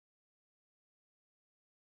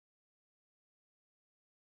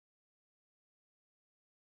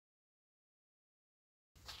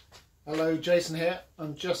Hello, Jason here.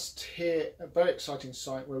 I'm just here at a very exciting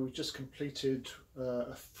site where we've just completed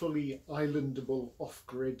a fully islandable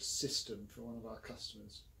off-grid system for one of our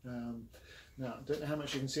customers. Now, I don't know how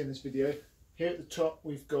much you can see in this video. Here at the top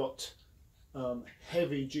we've got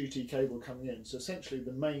heavy duty cable coming in. So essentially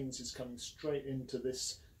the mains is coming straight into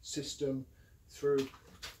this system through.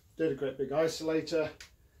 Did a great big isolator.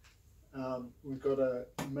 We've got a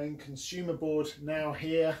main consumer board now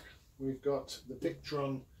here. We've got the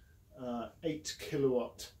Victron 8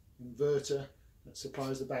 kilowatt inverter that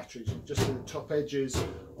supplies the batteries. Just at the top edges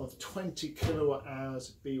of 20 kilowatt hours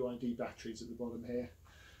of BYD batteries at the bottom here.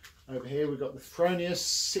 Over here we've got the Fronius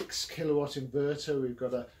 6 kilowatt inverter. We've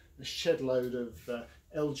got a shed load of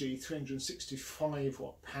LG 365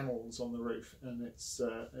 watt panels on the roof, and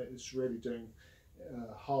it's really doing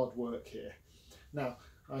hard work here. Now,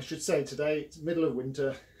 I should say today it's middle of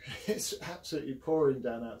winter. It's absolutely pouring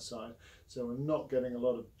down outside, so we're not getting a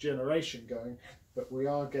lot of generation going, but we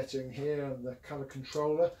are getting here on the colour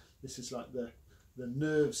controller. This is like the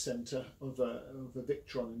nerve centre of a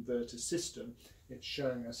Victron inverter system. It's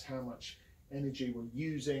showing us how much energy we're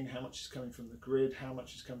using, how much is coming from the grid, how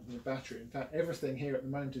much is coming from the battery. In fact, everything here at the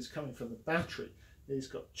moment is coming from the battery. It's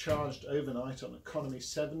got charged overnight on economy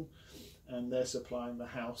 7, and they're supplying the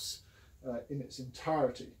house in its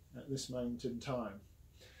entirety at this moment in time.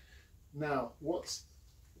 Now, what's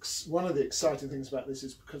one of the exciting things about this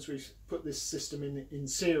is because we've put this system in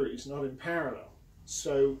series, not in parallel.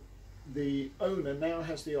 So the owner now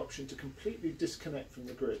has the option to completely disconnect from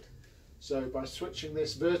the grid. So by switching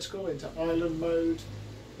this vertical into island mode,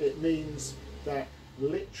 it means that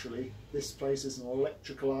literally this place is an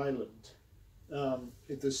electrical island.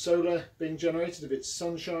 If there's solar being generated, if it's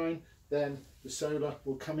sunshine, then the solar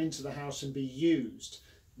will come into the house and be used.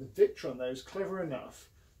 The Victron though is clever enough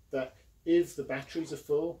that if the batteries are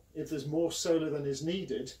full, if there's more solar than is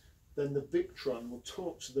needed, then the Victron will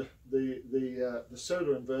talk to the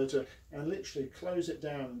solar inverter and literally close it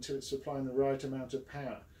down until it's supplying the right amount of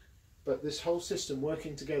power. But this whole system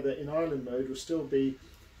working together in island mode will still be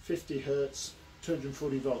 50 Hertz,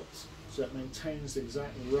 240 volts. So it maintains the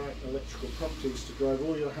exactly right electrical properties to drive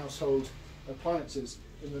all your household appliances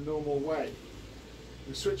in the normal way.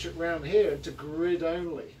 We switch it round here into grid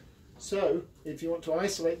only. So if you want to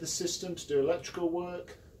isolate the system to do electrical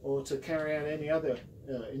work or to carry out any other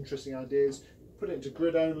interesting ideas, put it into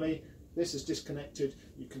grid only. This is disconnected.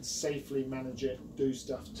 You can safely manage it, do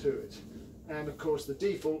stuff to it. And of course the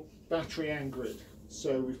default, battery and grid.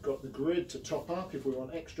 So we've got the grid to top up if we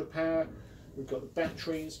want extra power. We've got the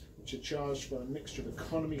batteries, which are charged by a mixture of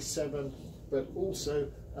economy 7, but also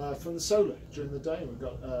from the solar during the day. We've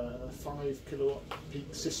got a 5 kilowatt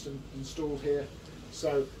peak system installed here.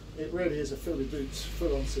 So it really is a fully boots,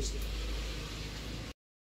 full-on system.